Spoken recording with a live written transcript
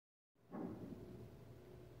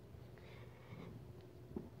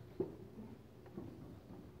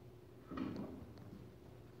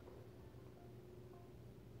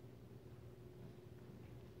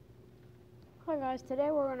Hi guys,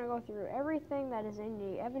 today we're going to go through everything that is in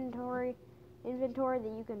the inventory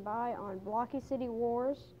that you can buy on Blocky City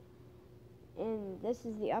Wars. And this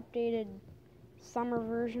is the updated summer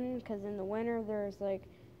version, because in the winter there's like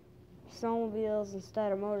snowmobiles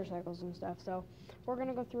instead of motorcycles and stuff. So we're going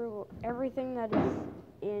to go through everything that is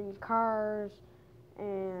in cars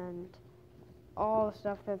and all the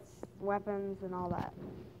stuff that's weapons and all that.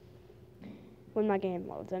 When my game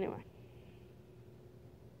loads, anyway.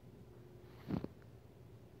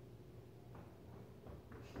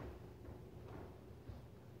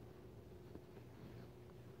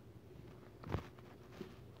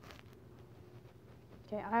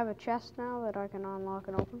 Okay, I have a chest now that I can unlock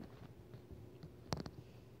and open.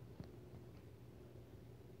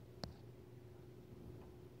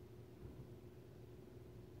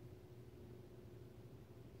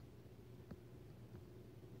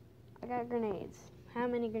 I got grenades. How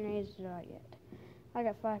many grenades did I get? I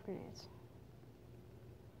got 5 grenades.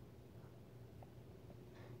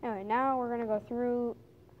 Anyway, now we're going to go through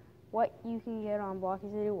what you can get on Blocky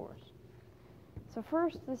City Wars. So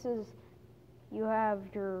first, you have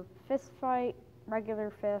your fist fight, regular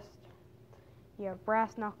fist. You have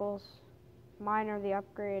brass knuckles. Mine are the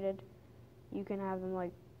upgraded. You can have them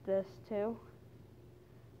like this too.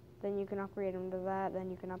 Then you can upgrade them to that. Then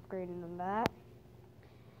you can upgrade them to that.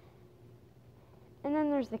 And then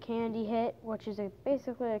there's the candy hit, which is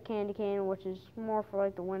basically a candy cane, which is more for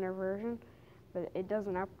like the winter version, but it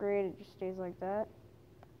doesn't upgrade, it just stays like that.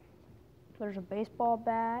 There's a baseball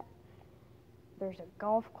bat, there's a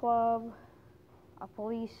golf club, a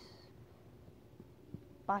police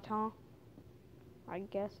baton, I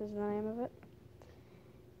guess is the name of it.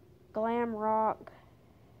 Glam rock,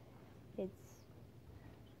 it's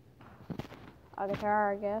a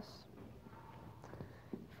guitar, I guess,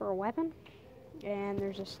 for a weapon. And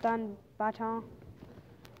there's a stun baton,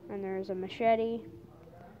 and there's a machete,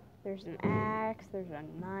 there's an axe, there's a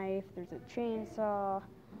knife, there's a chainsaw,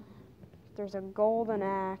 there's a golden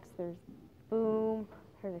axe, there's boom,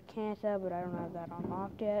 there's a kanta, but I don't have that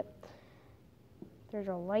unlocked yet. There's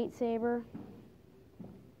a lightsaber,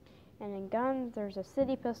 and in guns, there's a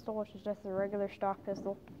city pistol, which is just a regular stock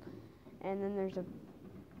pistol, and then there's a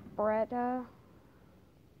Beretta,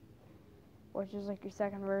 which is like your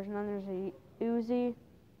second version. Then there's a Uzi,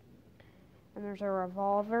 and there's a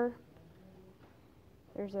revolver,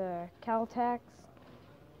 there's a Kel-Tex,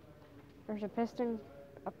 there's a piston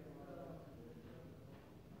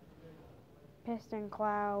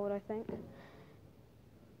cloud, I think,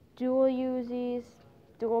 dual Uzis,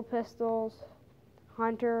 dual pistols,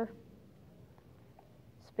 hunter,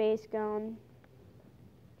 space gun,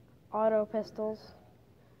 auto pistols,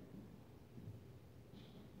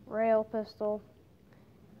 rail pistol,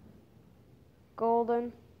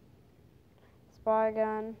 golden, spy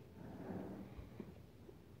gun,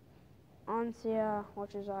 Ancia,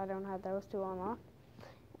 which is, I don't have those two unlocked,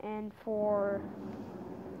 and for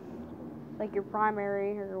like your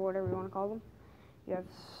primary or whatever you want to call them, you have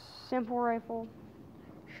simple rifle,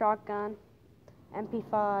 shotgun,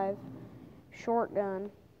 MP5, shotgun,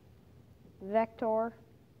 Vector,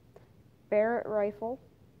 Barrett rifle,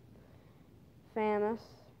 FAMAS.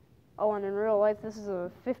 Oh, and in real life, this is a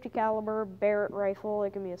 50 caliber Barrett rifle.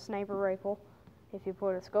 It can be a sniper rifle if you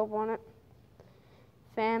put a scope on it.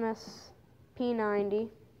 FAMAS P90.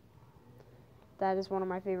 That is one of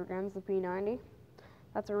my favorite guns, the P90.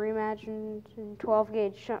 That's a reimagined 12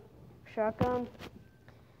 gauge shotgun.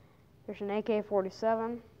 There's an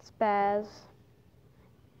AK-47, Spaz,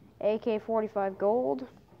 AK-45 Gold,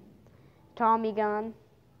 Tommy gun,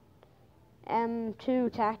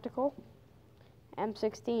 M2 Tactical,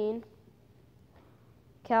 M16,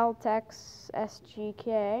 Kel-Tex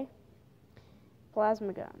SGK,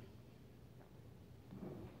 plasma gun,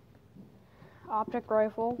 optic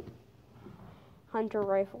rifle, hunter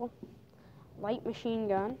rifle, light machine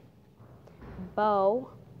gun, bow,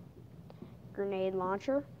 grenade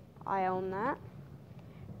launcher, I own that,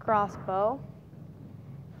 crossbow,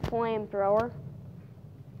 flamethrower,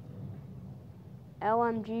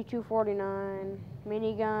 LMG 249,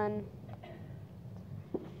 minigun,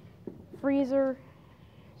 freezer,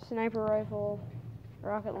 sniper rifle,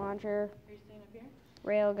 rocket launcher,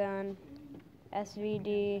 railgun,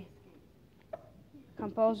 SVD,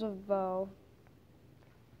 composite bow,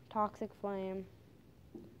 toxic flame,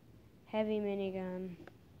 heavy minigun,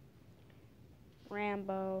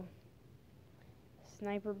 Rambo,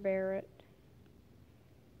 sniper Barrett,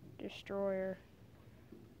 destroyer,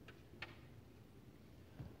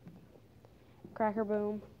 cracker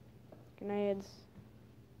boom, grenades,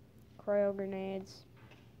 cryo grenades.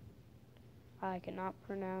 I cannot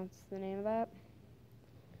pronounce the name of that.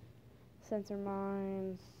 sensor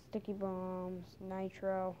mines, sticky bombs,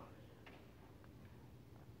 nitro,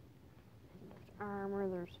 armor.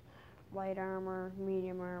 There's light armor,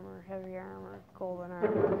 medium armor, heavy armor, golden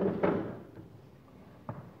armor.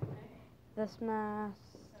 This mask.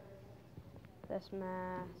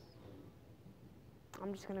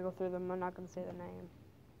 I'm just gonna go through them. I'm not gonna say the name.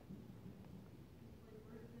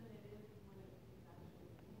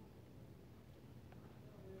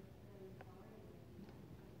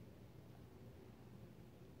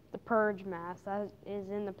 The Purge mask. That is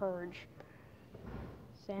in the Purge.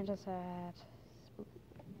 Santa's hat.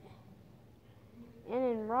 And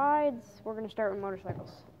in rides, we're gonna start with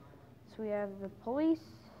motorcycles. So we have the police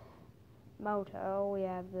moto. We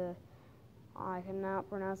have the, I cannot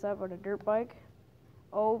pronounce that, but a dirt bike,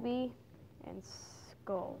 Obi, and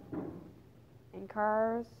Skull. In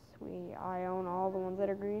cars, I own all the ones that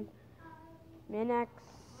are green. Minex,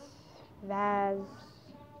 Vaz,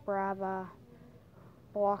 Brava,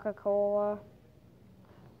 Coca-Cola,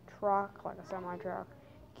 truck, like a semi-truck,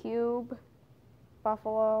 Cube,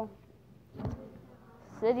 Buffalo,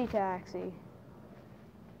 City Taxi,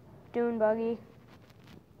 Dune Buggy,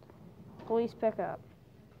 Police Pickup,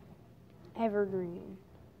 Evergreen,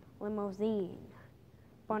 Limousine,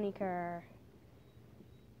 Bunny Car,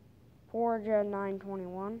 Forja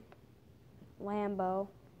 921, Lambo,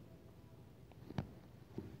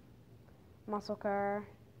 Muscle Car,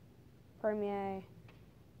 Premier,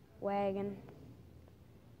 Wagon,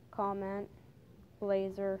 Comment,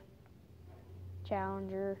 Blazer,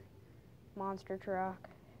 Challenger, Monster Truck,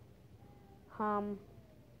 Hum,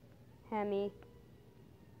 Hemi,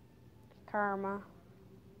 Karma,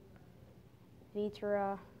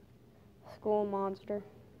 Vitra, School Monster,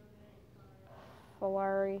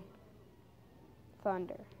 Ferrari,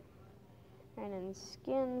 Thunder. And in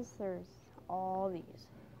skins, there's all these.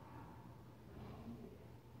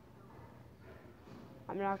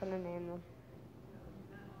 I'm not going to name them.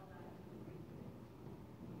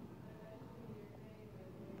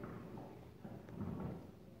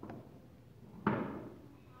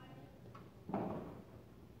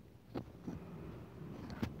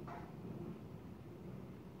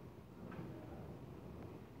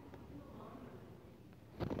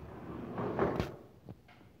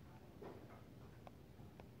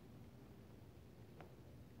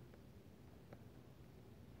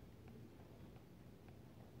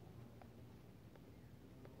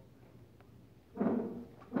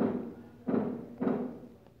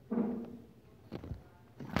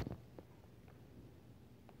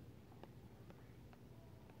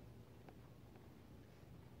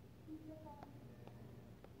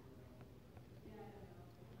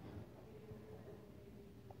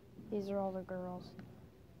 These are all the girls.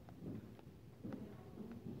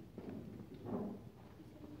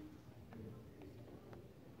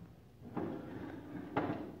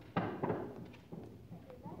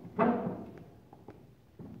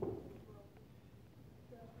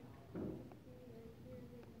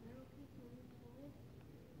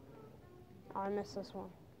 Oh, I missed this one.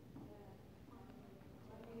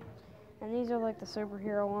 And these are like the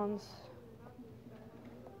superhero ones.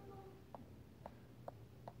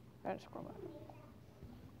 I gotta scroll back.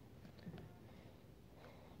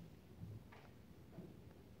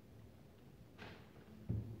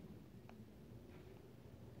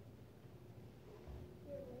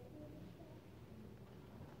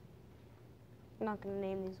 I'm not gonna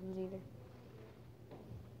name these ones either.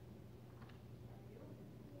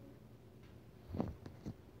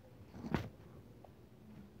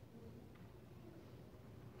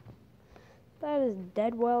 That is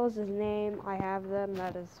Deadwell is his name. I have them.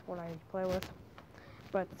 That is what I play with.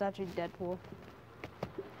 But it's actually Deadpool.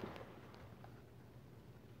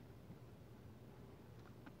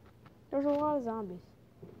 There's a lot of zombies.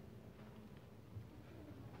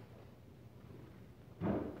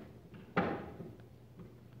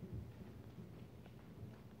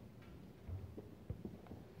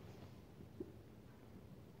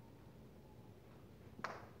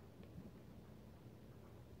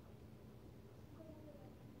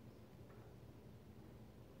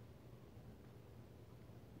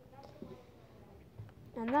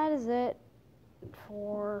 And that is it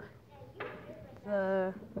for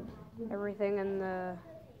the everything in the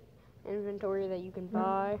inventory that you can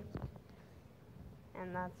buy.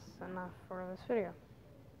 And that's enough for this video.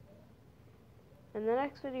 In the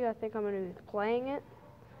next video, I think I'm going to be playing it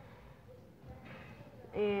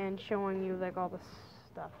and showing you like all the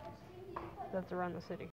stuff that's around the city.